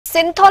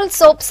Cinthol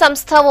soap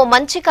సంస్థ ఓ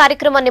మంచి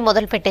కార్యక్రమాన్ని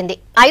మొదలుపెట్టింది.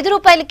 5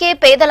 రూపాయలకే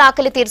పేదల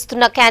ఆకలి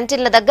తీరుస్తున్న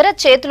క్యాంటీన్ల దగ్గర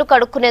చేతులు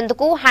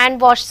కడుక్కునేందుకు హ్యాండ్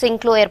వాష్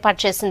సింక్లు ఏర్పాటు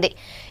చేసింది.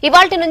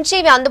 ఇవాల్టి నుంచి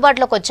ఇవి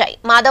అందుబాటులోకి వచ్చాయి.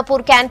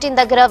 మాదాపూర్ క్యాంటీన్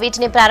దగ్గర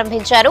వీటిని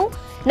ప్రారంభించారు.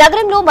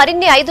 నగరంలో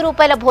మరిన్ని 5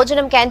 రూపాయల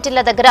భోజనం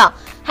క్యాంటీన్ల దగ్గర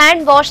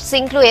హ్యాండ్ వాష్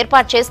సింక్లు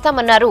ఏర్పాటు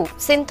చేస్తామన్నారు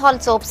Cinthol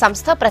సోప్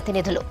సంస్థ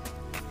ప్రతినిధులు.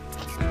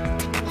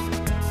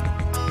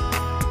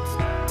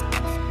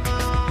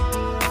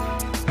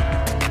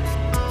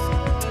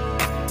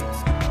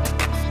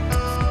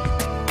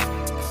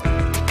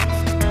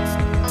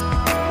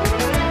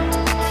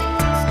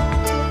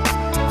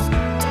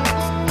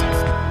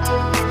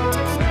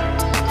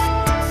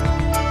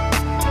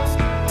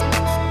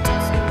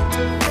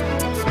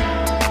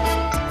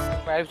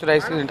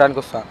 రైస్ తినడానికి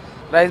వస్తాను.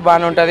 రైస్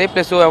బాగానే ఉంటుంది.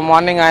 ప్లస్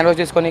మార్నింగ్ హ్యాండ్ వాష్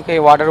చేసుకొని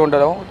వాటర్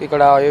ఉండదు.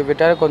 ఇక్కడ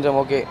పెట్టారు కొంచెం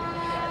ఓకే.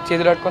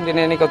 చేతులు కట్టుకొని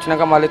తినేకి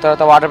వచ్చినాక మళ్ళీ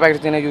తర్వాత వాటర్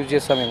ప్యాకెట్ తినే యూజ్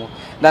చేస్తాం మేము.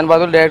 దాని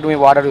బదులు డైరెక్ట్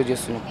మేము వాటర్ యూజ్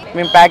చేస్తున్నాం.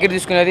 మేము ప్యాకెట్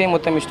తీసుకునేది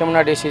మొత్తం ఇష్టం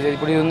ఉన్న టేస్ట్ చేసేది.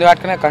 ఇప్పుడు ఇది ఉంది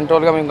కట్టుకునే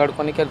కంట్రోల్గా మేము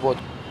కడుక్కొని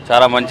వెళ్ళిపోతాం.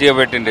 చాలా మంచిగా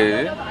పెట్టింది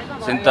ఇది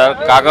సింథాల్.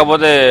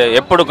 కాకపోతే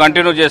ఎప్పుడు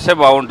కంటిన్యూ చేస్తే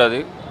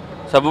బాగుంటుంది.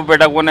 సబ్బు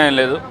పెట్టకపోయినా ఏం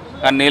లేదు,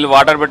 కానీ నీళ్ళు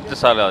వాటర్ పెడితే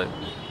చాలు. అది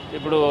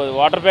ఇప్పుడు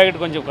వాటర్ ప్యాకెట్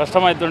కొంచెం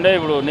కష్టమవుతుండే,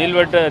 ఇప్పుడు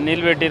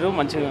నీళ్ళు పెట్టిరు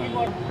మంచిగా.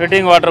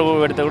 ఫిట్టింగ్ వాటర్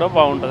పెడితే కూడా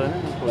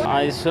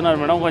బాగుంటుందని ఇస్తున్నారు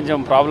మేడం. కొంచెం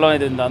ప్రాబ్లం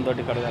అవుతుంది దాంతో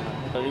కడగాలి.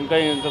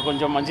 ఇంకా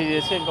కొంచెం మంచిగా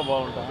చేస్తే ఇంకా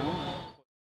బాగుంటుంది.